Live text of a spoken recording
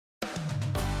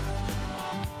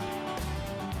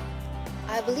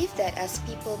I believe that as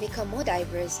people become more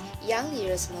diverse, young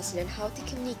leaders must learn how to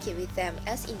communicate with them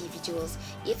as individuals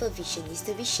if a vision is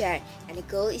to be shared and a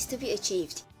goal is to be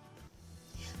achieved.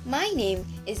 My name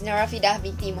is Nurafidah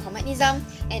Mohamad Nizam,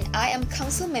 and I am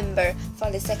council member for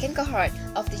the second cohort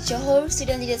of the Johor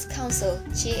Student Leaders Council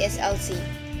JSLC.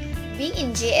 Being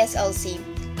in JSLC,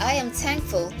 I am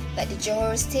thankful that the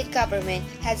Johor state government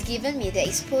has given me the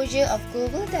exposure of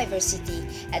global diversity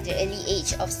at the early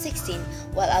age of 16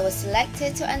 while I was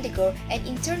selected to undergo an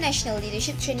international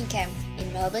leadership training camp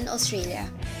in Melbourne, Australia.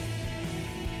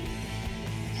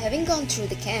 Having gone through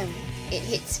the camp, it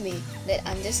hits me that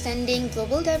understanding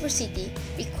global diversity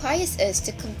requires us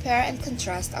to compare and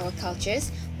contrast our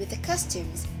cultures with the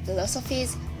customs,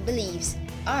 philosophies, beliefs,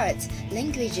 arts,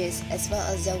 languages, as well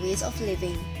as their ways of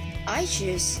living. I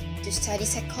choose to study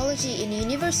psychology in the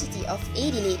University of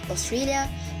Adelaide, Australia,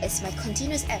 as my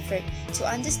continuous effort to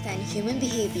understand human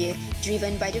behavior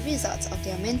driven by the results of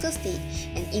their mental state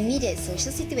and immediate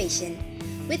social situation.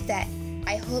 With that,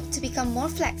 I hope to become more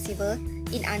flexible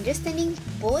in understanding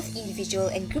both individual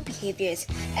and group behaviors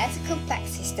as a complex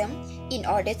system in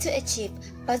order to achieve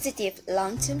positive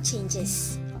long-term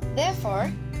changes.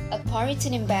 Therefore, upon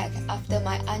returning back after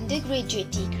my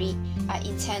undergraduate degree, I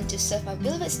intend to serve my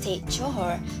beloved state,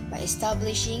 Johor, by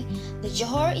establishing the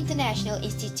Johor International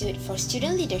Institute for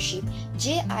Student Leadership,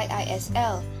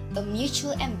 JIISL, a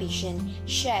mutual ambition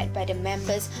shared by the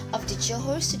members of the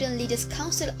Johor Student Leaders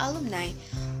Council alumni,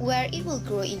 where it will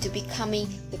grow into becoming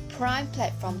the prime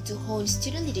platform to hone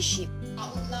student leadership. I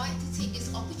would like to take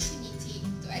this opportunity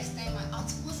to extend my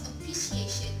utmost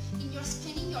appreciation in your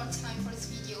spending your time for this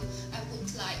video. I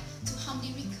would like to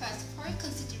humbly request for your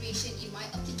consideration in my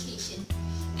application.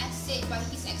 As said by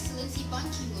His Excellency Ban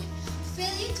Ki